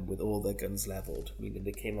meet them with all their guns levelled, meaning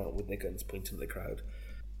they came out with their guns pointing at the crowd.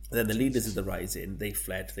 And then the leaders of the rising, they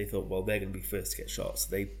fled. They thought, well, they're going to be first to get shot,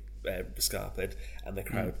 so they scarpered, and the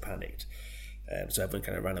crowd panicked. So everyone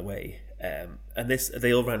kind of ran away, and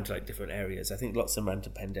they all ran to like different areas. I think lots of them ran to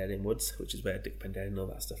Penderyn Woods, which is where Dick Penderyn and all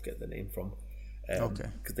that stuff get their name from.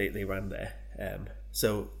 Because they ran there.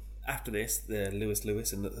 So after this, the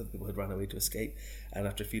Lewis and other people had ran away to escape, and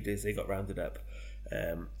after a few days they got rounded up,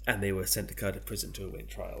 and they were sent to Cardiff prison to await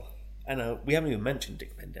trial. And we haven't even mentioned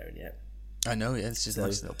Dick Penderyn yet. I know, yeah, it's just a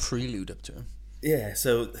nice little prelude up to him. Yeah,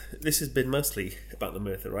 so this has been mostly about the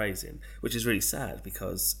Merthyr Rising, which is really sad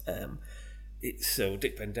because so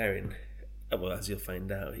Dick Penderyn, well, as you'll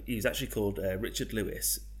find out, he's actually called Richard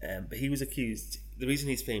Lewis, but he was accused. The reason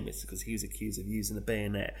he's famous is because he was accused of using a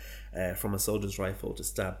bayonet from a soldier's rifle to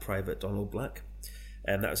stab Private Donald Black,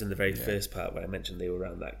 and that was in the very first part where I mentioned they were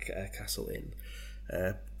around that castle inn.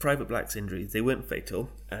 Private Black's injuries, they weren't fatal,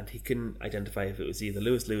 and he couldn't identify if it was either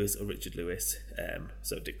Lewis or Richard Lewis,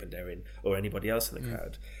 so Dick Penderyn, or anybody else in the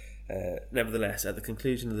crowd. Nevertheless, at the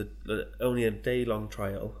conclusion of only a day-long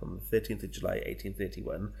trial on the 13th of July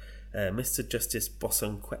 1831, Mr. Justice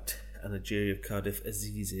Bossonquet and a jury of Cardiff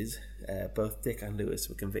Assizes, both Dick and Lewis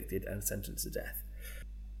were convicted and sentenced to death.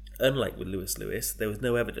 Unlike with Lewis, there was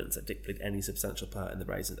no evidence that Dick played any substantial part in the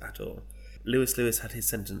rising at all. Lewis had his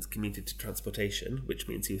sentence commuted to transportation, which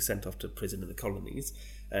means he was sent off to prison in the colonies,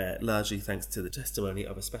 largely thanks to the testimony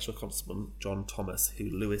of a special constable, John Thomas, who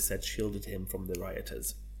Lewis said shielded him from the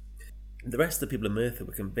rioters. The rest of the people of Merthyr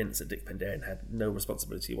were convinced that Dick Penderyn had no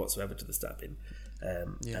responsibility whatsoever to the stabbing,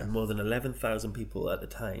 and more than 11,000 people at the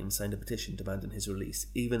time signed a petition demanding his release.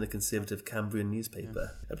 Even the conservative Cambrian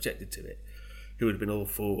newspaper objected to it, who would have been all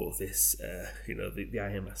for this, the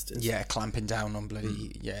Iron Masters. Yeah, clamping down on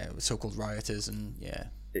bloody, so-called rioters and,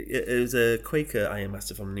 It was a Quaker Iron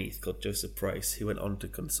Master from Neath called Joseph Price who went on to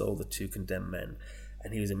console the two condemned men,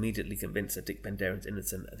 and he was immediately convinced that Dick Penderyn's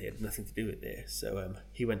innocent and he had nothing to do with this. So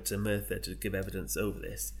he went to Merthyr to give evidence over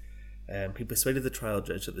this. He persuaded the trial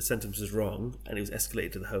judge that the sentence was wrong, and it was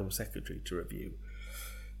escalated to the Home Secretary to review.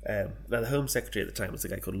 Now, the Home Secretary at the time was a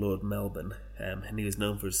guy called Lord Melbourne, and he was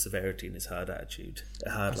known for his severity and his hard attitude.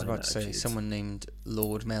 I was about to say, someone named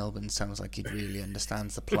Lord Melbourne sounds like he really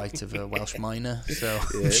understands the plight of a Welsh miner, so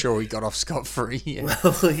I'm sure he got off scot-free. Yeah.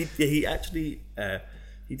 Well, he actually...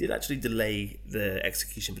 He did actually delay the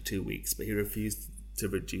execution for 2 weeks, but he refused to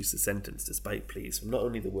reduce the sentence despite pleas from not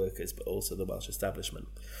only the workers but also the Welsh establishment.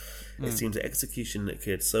 It seems the execution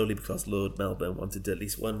occurred solely because Lord Melbourne wanted at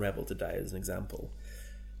least one rebel to die as an example.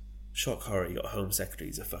 Shock horror, you got Home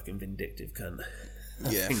Secretary's a fucking vindictive cunt.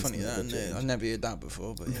 Yeah, funny that, isn't it? I've never heard that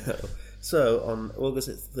before, but yeah. No. So, on August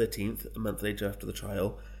 13th, a month later after the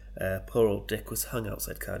trial, poor old Dick was hung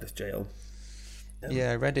outside Cardiff jail.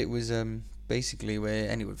 Yeah, I read it was basically where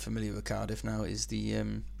anyone familiar with Cardiff now is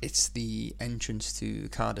it's the entrance to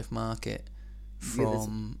Cardiff Market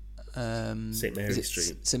from St Mary's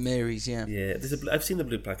Street. St Mary's, yeah. Yeah, I've seen the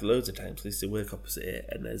blue plaque loads of times. I used to work opposite it,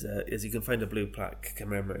 and as you can find a blue plaque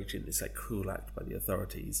commemorating this like cruel act by the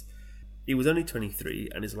authorities. He was only 23,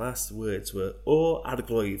 and his last words were "O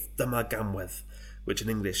Arglwydd dyma gamwedd," which in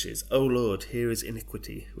English is "Oh Lord, here is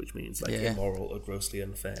iniquity," which means like immoral or grossly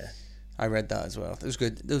unfair. I read that as well. It was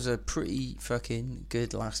good. Those are pretty fucking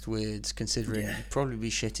good last words, considering you'd probably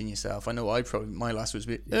be shitting yourself. I know my last words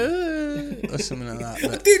would be or something like that.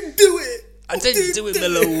 But I didn't do it! I didn't do it, my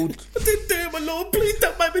lord. I didn't do it, my lord. Please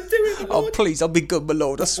don't make me do it, my lord. Oh, please, I'll be good, my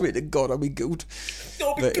lord. I swear to God, I'll be good.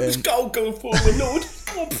 I'll be good. I'll go for it, my lord.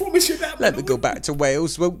 I promise you that, my Let me lord. go back to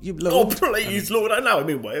Wales, won't you, lord? Oh, please, Lord. I know I'm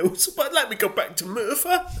in Wales, but let me go back to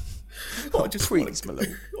Merthyr. Oh, Please, my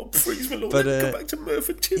lord. Oh, please, my lord. But, Let me go back to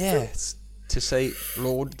Merthyr, too. Yes. To say,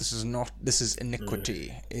 Lord, this is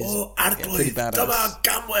iniquity. Is Arglwydd pretty badass. dyma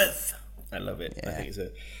gamwedd. I love it. I think it's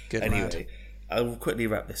a good anyway. lad. I'll quickly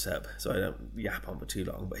wrap this up so I don't yap on for too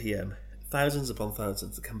long. But he, thousands upon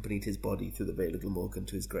thousands accompanied his body through the Vale of Glamorgan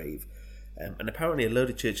to his grave, and apparently a load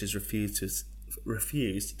of churches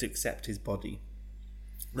refused to accept his body.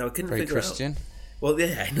 Now I couldn't Very figure Christian. out. Well,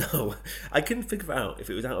 yeah, I know. I couldn't figure out if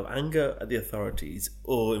it was out of anger at the authorities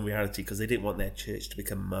or in reality because they didn't want their church to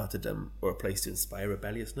become martyrdom or a place to inspire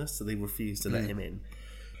rebelliousness, so they refused to let him in.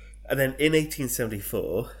 And then in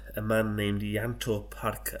 1874, a man named Iantor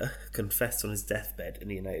Parker confessed on his deathbed in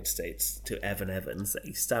the United States to Evan Evans that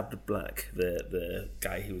he stabbed Black, the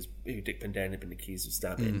guy who Dick Penderyn had been accused of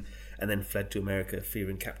stabbing, and then fled to America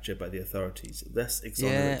fearing capture by the authorities, thus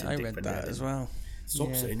exonerating I Dick read Penderyn. that as well.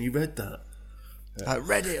 Stop saying you read that. I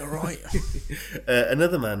read it, alright.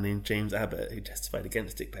 Another man named James Abbott, who testified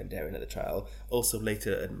against Dick Penderyn at the trial, also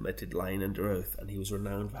later admitted lying under oath, and he was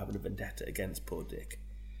renowned for having a vendetta against poor Dick.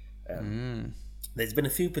 There's been a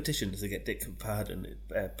few petitions to get Dick pardoned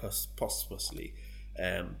posthumously,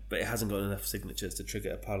 but it hasn't got enough signatures to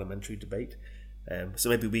trigger a parliamentary debate. So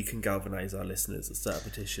maybe we can galvanise our listeners and start a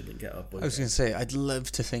petition and get our boy. I was going to say, I'd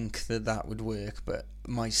love to think that would work, but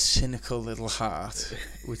my cynical little heart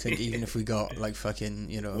would think even if we got like fucking,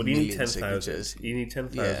 you need million 10,000. signatures. You need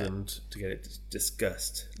 10,000 to get it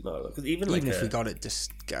discussed. No, because even if we got it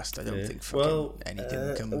discussed, I don't think fucking anything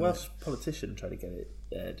would come a of Welsh it. politician tried to get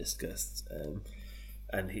it discussed,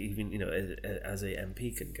 and he even as a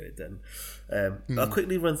MP couldn't get it done. I'll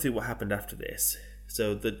quickly run through what happened after this.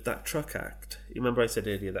 So that Truck Act, you remember I said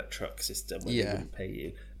earlier that truck system where they wouldn't pay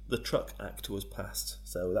you. The Truck Act was passed,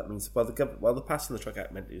 so that means while the passing the Truck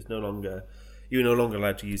Act meant you were no longer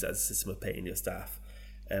allowed to use that as a system of paying your staff.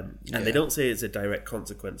 And they don't say it's a direct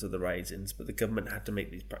consequence of the risings, but the government had to make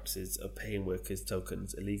these practices of paying workers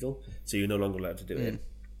tokens illegal, so you're no longer allowed to do it.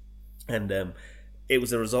 And it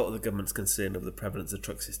was a result of the government's concern of the prevalence of the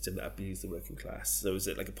truck system that abused the working class. So it was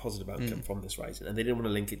like a positive outcome from this rising, and they didn't want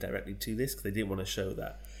to link it directly to this because they didn't want to show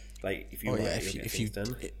that, like, if you if you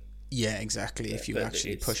done. Exactly. Yeah, if you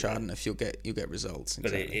actually push hard enough, you'll get results.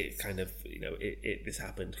 Exactly. But it kind of this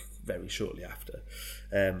happened very shortly after.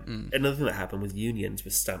 Another thing that happened was unions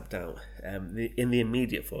were stamped out. In the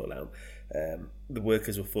immediate fallout, the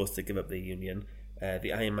workers were forced to give up their union.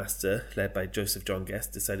 The ironmaster, led by Joseph John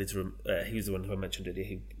Guest, decided to. He was the one who I mentioned earlier.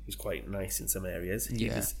 He was quite nice in some areas.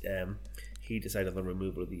 He decided on the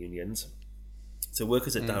removal of the unions. So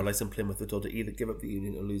workers at Dowlais and Plymouth were told to either give up the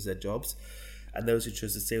union or lose their jobs. And those who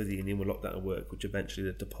chose to stay with the union were locked out of work, which eventually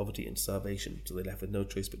led to poverty and starvation, so they left with no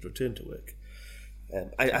choice but to return to work.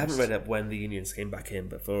 I haven't read up when the unions came back in,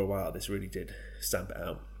 but for a while this really did stamp it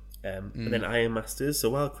out. And then ironmasters.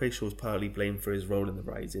 So while Crashaw was partly blamed for his role in the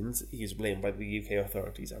risings, he was blamed by the UK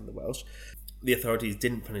authorities and the Welsh. The authorities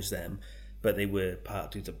didn't punish them, but they were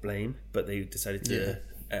partly to blame. But they decided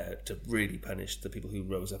to really punish the people who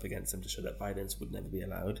rose up against them to show that violence would never be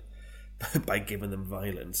allowed by giving them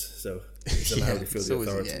violence. So it's allowed to feel the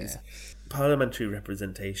authorities. Parliamentary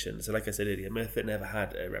representation. So like I said earlier, Merthyr never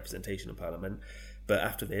had a representation in Parliament. But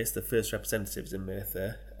after this, the first representatives in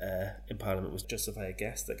Merthyr in Parliament was Josiah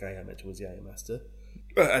Guest, that guy I mentioned was the ironmaster.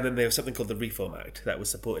 And then there was something called the Reform Act that was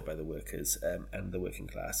supported by the workers and the working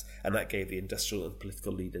class, and that gave the industrial and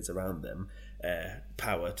political leaders around them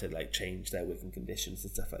power to like change their working conditions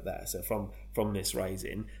and stuff like that. So from this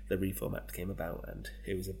rising, the Reform Act came about, and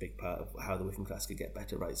it was a big part of how the working class could get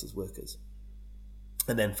better rights as workers.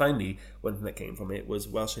 And then finally, one thing that came from it was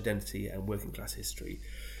Welsh identity and working class history.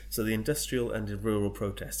 So the industrial and the rural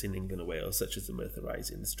protests in England and Wales, such as the Merthyr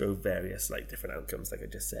Risings, drove various like different outcomes, like I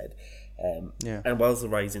just said. And whilst the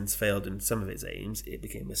Risings failed in some of its aims, it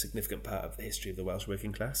became a significant part of the history of the Welsh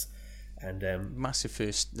working class. And massive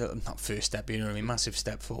not first step, you know what I mean? Massive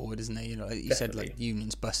step forward, isn't it? You know, you said like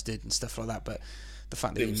unions busted and stuff like that, but the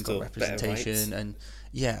fact that you've got representation and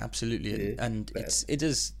absolutely, and it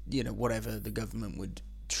is, you know, whatever the government would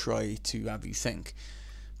try to have you think,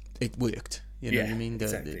 it worked. You know what I mean?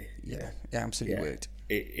 Exactly. It absolutely worked.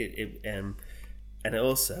 And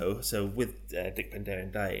also, so with Dick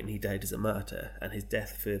Penderyn dying, he died as a martyr, and his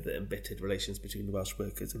death further embittered relations between the Welsh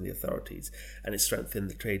workers and the authorities, and it strengthened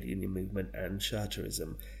the trade union movement and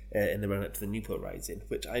Charterism in the run-up to the Newport Rising,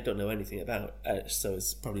 which I don't know anything about, so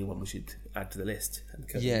it's probably one we should add to the list. And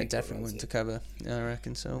cover definitely one to cover, I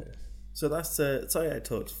reckon so. So that's, sorry I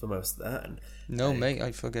talked for most of that. Mate,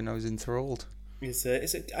 I was enthralled. I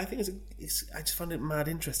just found it mad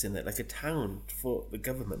interesting that like a town fought the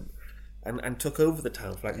government and took over the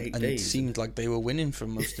town for like 8 days. And it seemed like they were winning for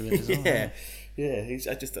most of it as well.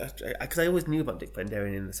 Because I always knew about Dick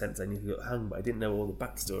Penderyn in the sense I knew he got hung, but I didn't know all the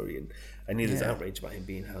backstory, and I knew there's outrage about him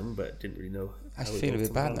being hung, but didn't really know how I feel a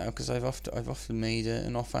bit bad now because I've often made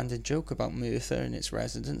an offhanded joke about Merthyr and its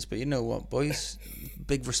residents, but you know what, boys,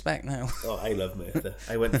 big respect now. Oh, I love Merthyr.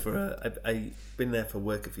 I went for I've been there for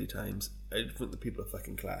work a few times. I think the people are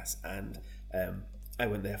fucking class, and I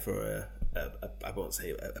went there for I won't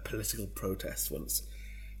say a political protest once.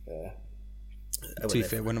 To be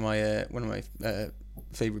fair, one of my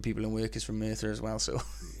favourite people in work is from Merthyr as well, so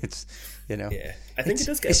it's, you know, I think it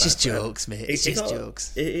does get. It's just jokes, mate. It's just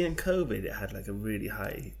jokes. In COVID, it had like a really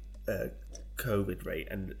high COVID rate,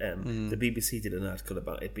 and the BBC did an article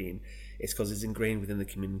about it being it's because it's ingrained within the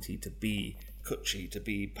community to be cutchy, to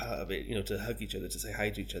be part of it, you know, to hug each other, to say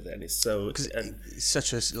hi to each other, and it's so it's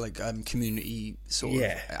such a community sort of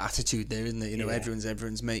attitude there, isn't it? You know,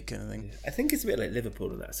 everyone's mate kind of thing. I think it's a bit like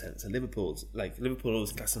Liverpool in that sense. And Liverpool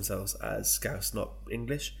always class themselves as Scouse, not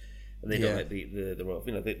English, and they don't like the royal.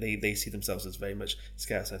 You know, they see themselves as very much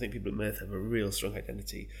Scouse. I think people at Merthyr have a real strong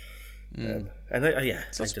identity.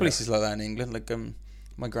 There's places like that in England. Like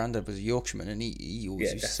my granddad was a Yorkshireman, and he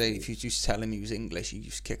always used to say, if you used to tell him he was English, he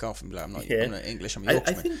used to kick off and be like, I'm not English, I'm a Yorkshireman.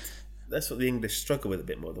 I think that's what the English struggle with a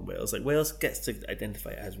bit more than Wales. Like Wales gets to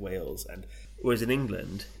identify as Wales, and whereas in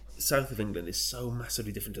England, the south of England is so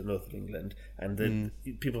massively different to the north of England, and the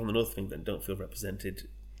people from the north of England don't feel represented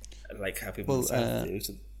like how people in the south do.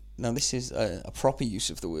 So, now this is a proper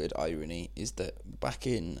use of the word irony, is that back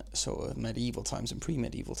in sort of medieval times and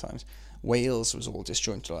pre-medieval times, Wales was all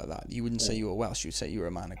disjointed like that. You wouldn't say you were Welsh, you'd say you were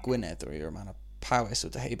a man of Gwynedd, or you were a man of Powys or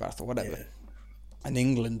Deheubarth or whatever. And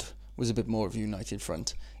England was a bit more of a united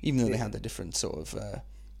front, even though they had the different sort of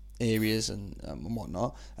areas and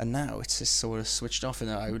whatnot. And now it's just sort of switched off,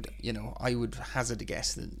 and I would hazard a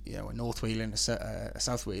guess that, you know, a North Walian, a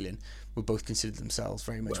South Walian would both consider themselves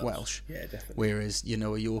very much Welsh. Yeah, definitely. Whereas, you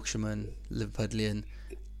know, a Yorkshireman, Liverpudlian,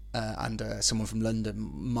 and someone from London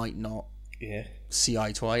might not see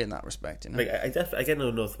eye to eye in that respect. You know? Like I get no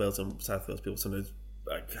North Wales and South Wales people sometimes.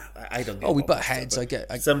 I don't get. Oh, we butt heads.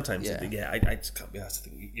 Sometimes I just can't be asked to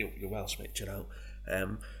think you're Welsh, mate. Chill out.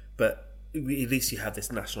 But at least you have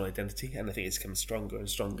this national identity, and I think it's become stronger and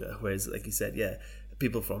stronger. Whereas, like you said,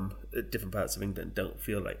 people from different parts of England don't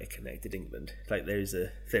feel like a connected England. Like there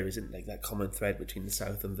isn't like that common thread between the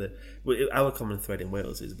south and our common thread in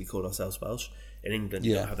Wales is we call ourselves Welsh. In England,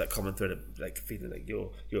 you don't have that common thread of like feeling like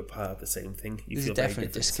you're part of the same thing. There's a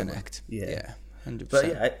definite disconnect. 100%.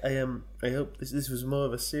 But I hope this was more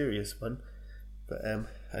of a serious one, but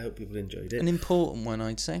I hope people enjoyed it. An important one,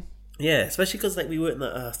 I'd say. Yeah, especially because like we weren't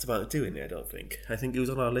that asked about doing it. I think it was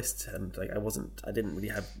on our list, and like I didn't really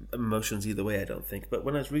have emotions either way. I don't think, but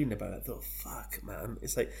when I was reading about it, I thought, "Fuck, man!"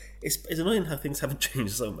 It's like it's annoying how things haven't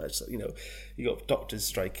changed so much. So, you know, you got doctors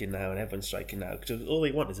striking now, and everyone's striking now because all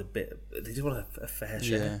they want is they just want a fair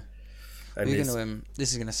share. Yeah.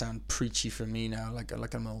 This is gonna sound preachy for me now, like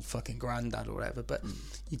I'm an old fucking granddad or whatever. But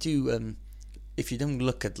you do, if you don't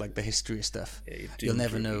look at like the history of stuff, you'll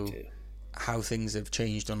never know how things have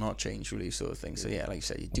changed or not changed, really, sort of thing. So like you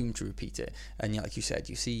said, you're doomed to repeat it, and like you said,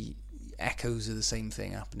 you see echoes of the same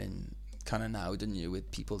thing happening kind of now, don't you, with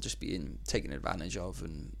people just being taken advantage of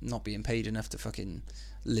and not being paid enough to fucking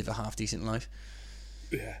live a half decent life.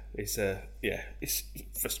 It's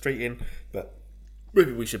frustrating, but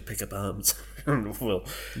maybe we should pick up arms. We'll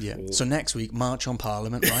So next week, March on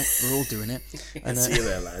Parliament, right? We're all doing it. And see you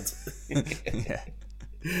there, lads. Yeah.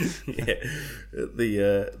 Yeah,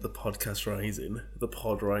 the podcast rising, the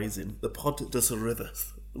pod rising, the pod does a river.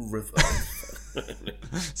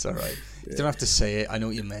 It's all right. You don't have to say it. I know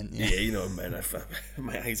what you meant. Yeah, you know what I meant.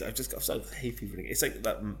 My eyes, I've just got so hay fever. It's like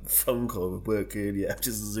that phone call with work earlier. I've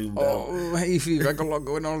just zoomed out. Oh, hay fever. I got a lot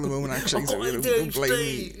going on at the moment, actually. So don't blame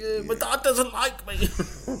me. My dad doesn't like me.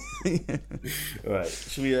 All right,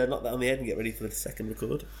 should we knock that on the head and get ready for the second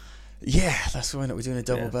record? Yeah, that's why not. We're doing a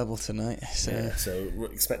double bubble tonight. So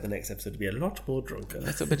expect the next episode to be a lot more drunker. A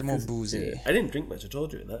little bit more boozy. I didn't drink much at all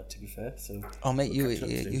during that, to be fair. So mate,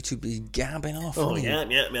 you two be gabbing off. Oh, yeah.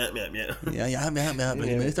 Yeah.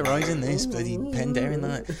 Mr. Rising this, bloody Penderyn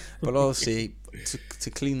that. But obviously, to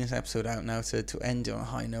clean this episode out now, to end it on a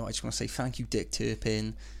high note, I just want to say thank you, Dick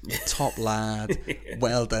Turpin, top lad.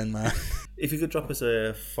 Well done, man. If you could drop us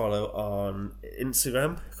a follow on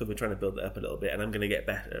Instagram, because we're trying to build it up a little bit, and I'm going to get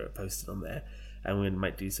better at posting on there, and we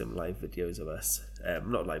might do some live videos of us,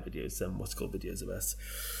 not live videos, what's called videos of us,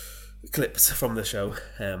 clips from the show.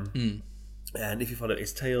 And if you follow,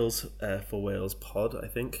 it's Tales for Wales Pod, I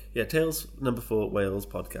think. Yeah, Tales 4 Wales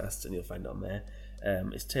Podcast, and you'll find it on there.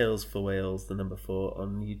 It's Tales for Wales 4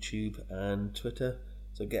 on YouTube and Twitter.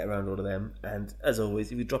 So get around all of them. And as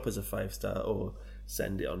always, if you drop us a 5-star or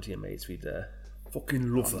send it on to your mates, we'd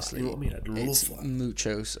fucking love that. You know what I mean? I'd love that.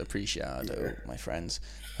 Muchos apreciado, my friends.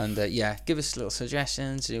 And give us little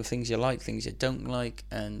suggestions, things you like, things you don't like,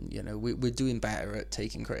 and we're doing better at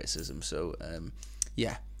taking criticism. So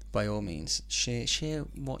by all means, share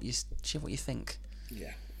what you think.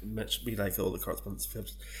 Yeah, much we like all the correspondence.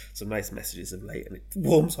 Some nice messages of late, and it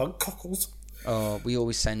warms our cockles. Oh, we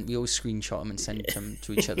always screenshot them and send them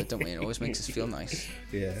to each other, don't we? It always makes us feel nice.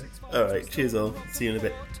 Yeah. All right. Cheers, all. See you in a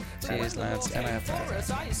bit. Cheers, lads.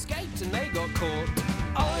 I escaped and they got caught.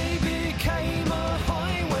 I became a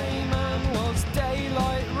highwayman. Was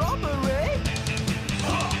daylight robbery?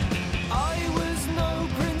 I was no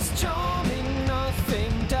Prince Charming.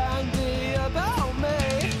 Nothing dandy about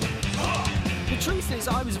me. The truth is,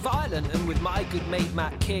 I was violent, and with my good mate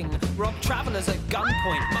Matt King, robbed travellers at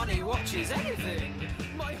gunpoint, money, watches, anything.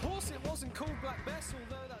 My horse, it wasn't called Black Bess,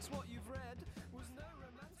 although that's what you